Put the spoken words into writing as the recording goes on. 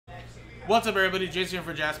What's up, everybody? Jason here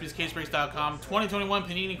for JaspysCaseBreaks.com. 2021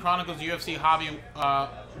 Panini Chronicles UFC Hobby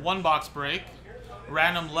one box break.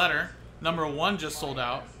 Random letter. Number 1 just sold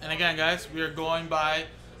out. And again, guys, we are going by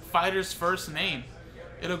fighter's first name.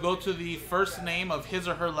 It'll go to the first name of his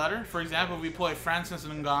or her letter. For example, if we pull a Francis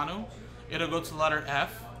Ngannou, it'll go to the letter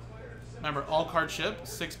F. Remember, all card ship,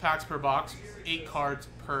 6 packs per box, 8 cards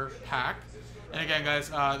per pack. And again,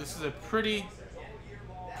 guys, this is a pretty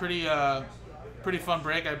fun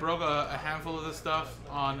break. I broke a handful of this stuff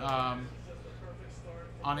on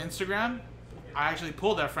Instagram. I actually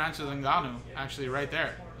pulled that Francis Ngannou actually right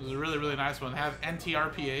there. It was a really nice one. They have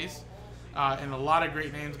NTRPAs and a lot of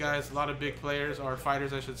great names, guys. A lot of big players, or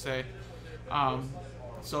fighters, I should say.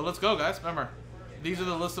 So let's go, guys. Remember, these are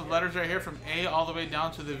the list of letters right here from A all the way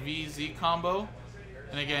down to the VZ combo.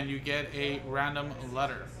 And again, you get a random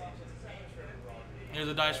letter. Here's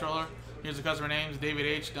a dice roller. Here's the customer names, David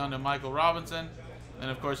H down to Michael Robinson.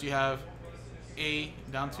 And of course you have A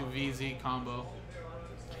down to VZ combo.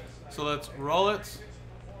 So let's roll it.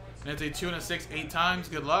 And it's a 2 and a 6, 8 times.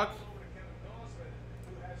 Good luck.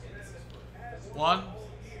 1,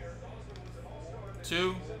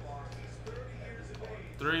 2,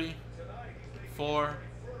 3, 4,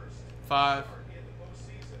 5,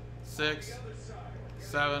 6,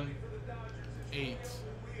 7, 8.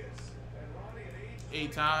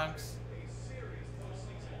 8 times.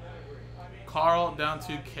 Carl down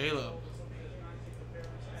to Caleb.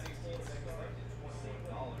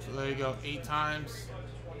 So there you go, 8 times.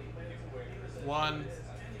 1,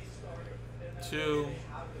 2,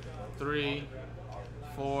 3,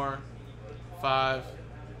 4, 5,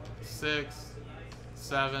 6,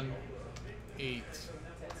 7, 8.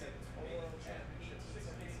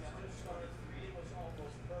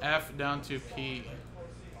 F down to P.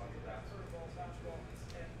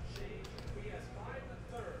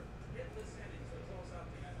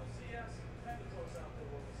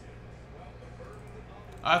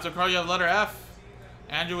 Alright, so Carl, you have letter F,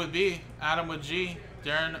 Andrew with B, Adam with G,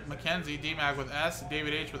 Darren McKenzie, D-Mac with S,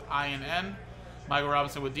 David H with I and N, Michael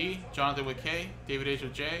Robinson with D, Jonathan with K, David H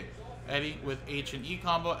with J, Eddie with H and E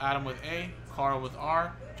combo, Adam with A, Carl with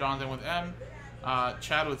R, Jonathan with M,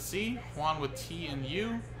 Chad with C, Juan with T and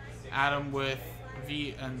U, Adam with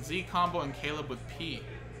V and Z combo, and Caleb with P.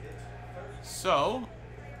 So,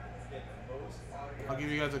 I'll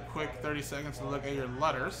give you guys a quick 30 seconds to look at your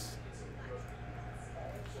letters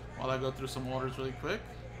while I go through some orders really quick.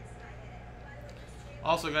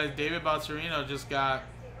 Also, guys, David Balcerino just got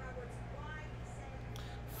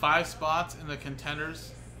 5 spots in the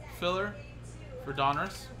contenders filler for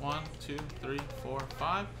Donners. 1, 2, 3, 4,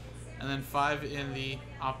 5. And then 5 in the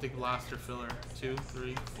Optic Blaster filler. 2,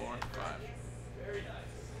 3, 4, 5.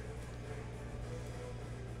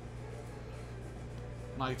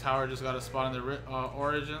 Mike Tower just got a spot in the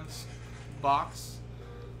Origins box.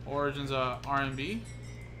 Origins R&B.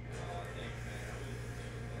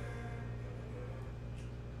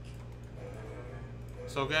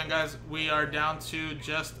 So again, guys, we are down to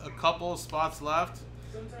just a couple spots left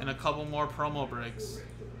and a couple more promo breaks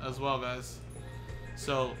as well, guys.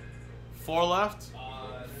 So 4 left,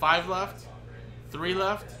 5 left, 3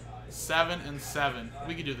 left, 7, and 7.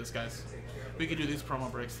 We can do this, guys. We can do these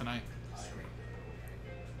promo breaks tonight.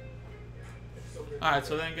 Alright,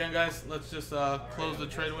 so then again, guys, let's just close the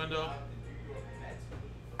trade window.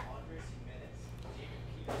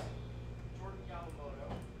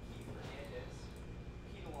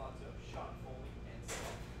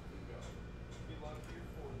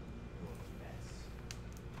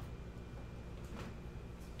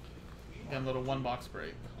 Again, little 1 box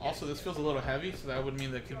break. Also, this feels a little heavy, so that would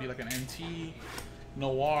mean that could be like an NT,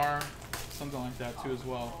 Noir, something like that too as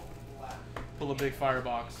well. Pull a big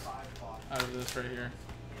firebox out of this right here.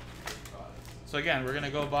 So again, we're gonna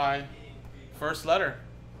go by first letter.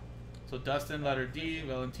 So Dustin, letter D,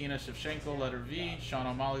 Valentina Shevchenko, letter V, Sean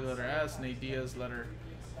O'Malley, letter S, Nate Diaz, letter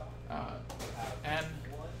N.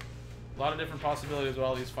 A lot of different possibilities with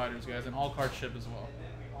all these fighters, guys, and all card ship as well.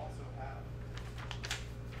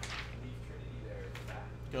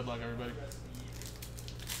 Good luck, everybody.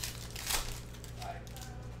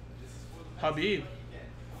 Habib.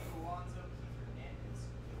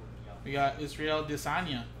 We got Israel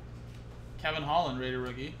Desanya. Kevin Holland, rated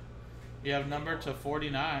rookie. We have number to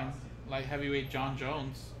 49, light heavyweight John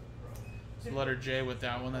Jones. So letter J with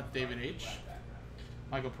that one. That's David H.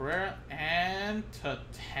 Michael Pereira. And to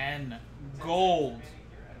 10, gold.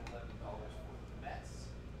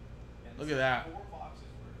 Look at that.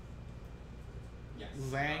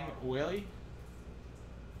 Zhang Weili.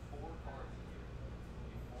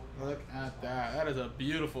 Look at that. That is a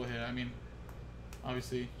beautiful hit. I mean,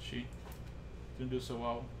 obviously she Didn't do so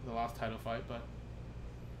well the last title fight, but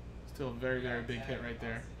still a very, very big hit right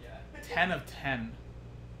there. 10 of 10.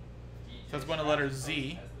 So that's going to letter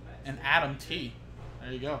Z and Adam T.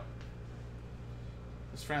 There you go.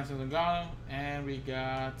 It's Francis Ngannou, and we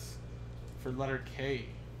got for letter K.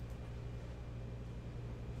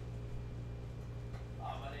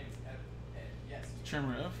 Trim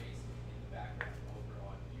Riv.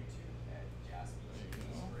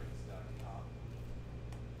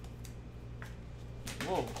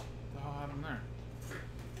 Whoa, what the hell happened there?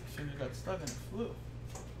 I think you got stuck and it flew.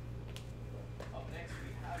 Up next,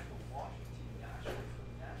 we have the Washington Nationals.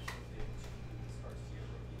 The Nationals, they have 2 starts here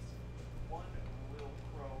rookies. 1 Will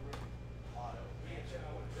Crow rookie auto.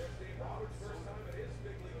 Robert's first time in his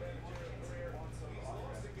big league managerial career. He's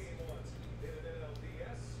lost a game once. He did it in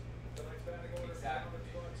LDS. Tonight's batting order is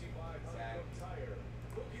brought to you by Huntington Tire.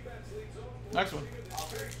 Mookie Betts leads off. Next one.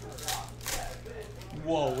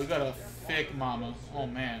 Whoa, we got a thick mama. Oh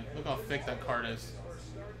man, look how thick that card is.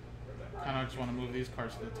 Kind of just want to move these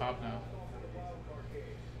cards to the top now.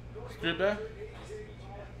 Stripe,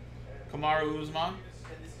 Kamaru Usman,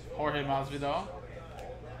 Jorge Masvidal,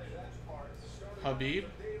 Habib,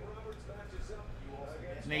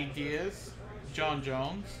 Nate Diaz, John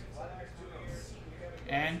Jones,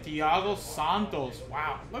 and Thiago Santos.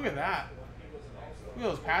 Wow, look at that. Look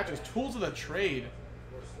at those patches. Tools of the trade.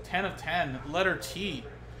 10 of 10. Letter T.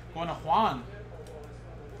 Going to Juan.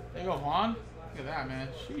 There you go, Juan. Look at that, man.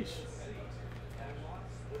 Sheesh.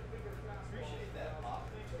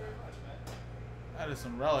 That is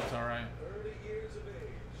some relics, all right.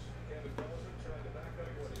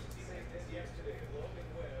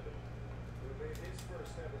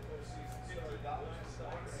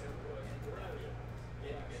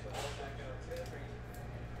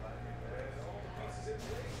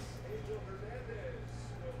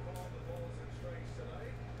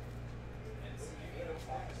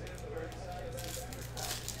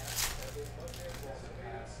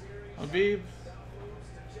 Habib,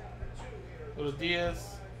 little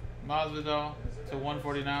Diaz, Masvidal to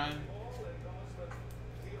 149.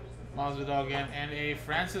 Masvidal again, and a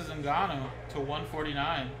Francis Ngannou to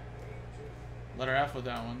 149. Letter F with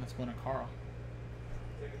that one. That's going to Carl.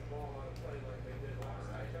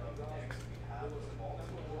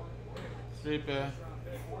 Stripe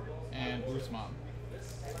and Usman.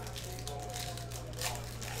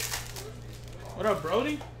 What up,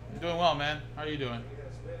 Brody? I'm doing well, man. How are you doing?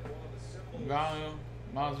 Ngannou,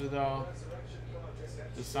 Masvidal,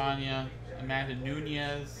 Desanya, Amanda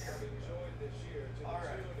Nunez,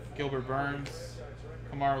 Gilbert Burns,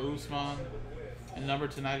 Kamaru Usman, and number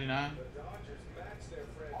 299.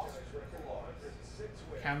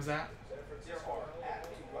 Kamzat.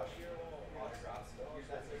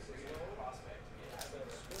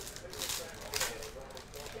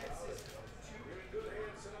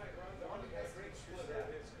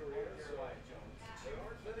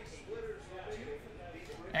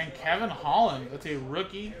 And Kevin Holland, that's a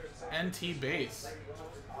rookie NT base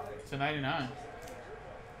to 99.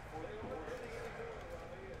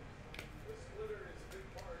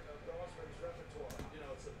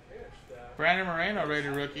 Brandon Moreno,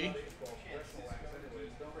 rated rookie.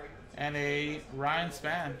 And a Ryan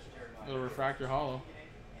Spann, little refractor hollow.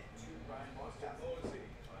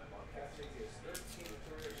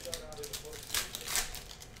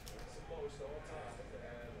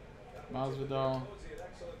 Masvidal,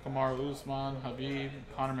 Kamaru Usman, Habib,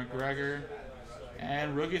 Conor McGregor,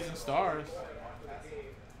 and rookies and stars.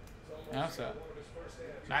 That's that.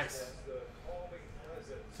 Nice.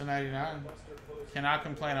 To 99. Cannot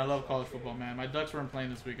complain. I love college football, man. My Ducks weren't playing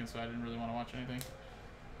this weekend, so I didn't really want to watch anything.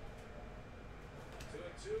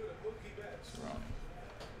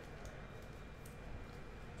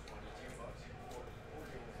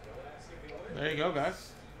 There you go,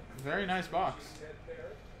 guys. Very nice box.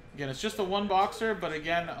 Again, it's just a one boxer, but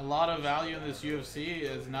again, a lot of value in this UFC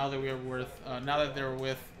is now that they're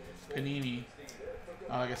with Panini.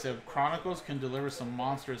 Like I said, Chronicles can deliver some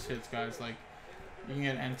monstrous hits, guys. Like you can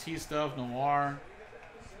get NT stuff, Noir,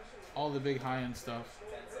 all the big high-end stuff.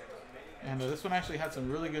 And this one actually had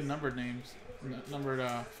some really good numbered names,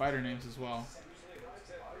 fighter names as well.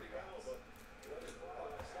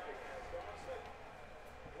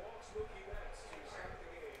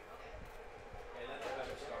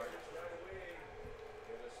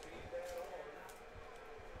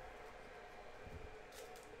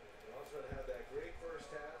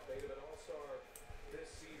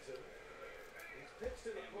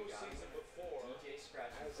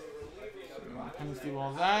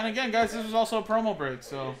 And again, guys, this was also a promo break,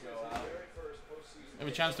 so you have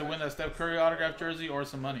a chance to win that Steph Curry autographed jersey or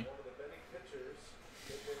some money.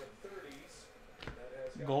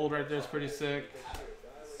 Gold right there is pretty sick.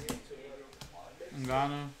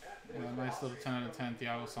 Ngannou. Yeah, nice little 10 out of 10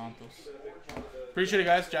 Thiago Santos. Appreciate it,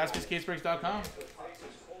 guys. JaspysCaseBreaks.com.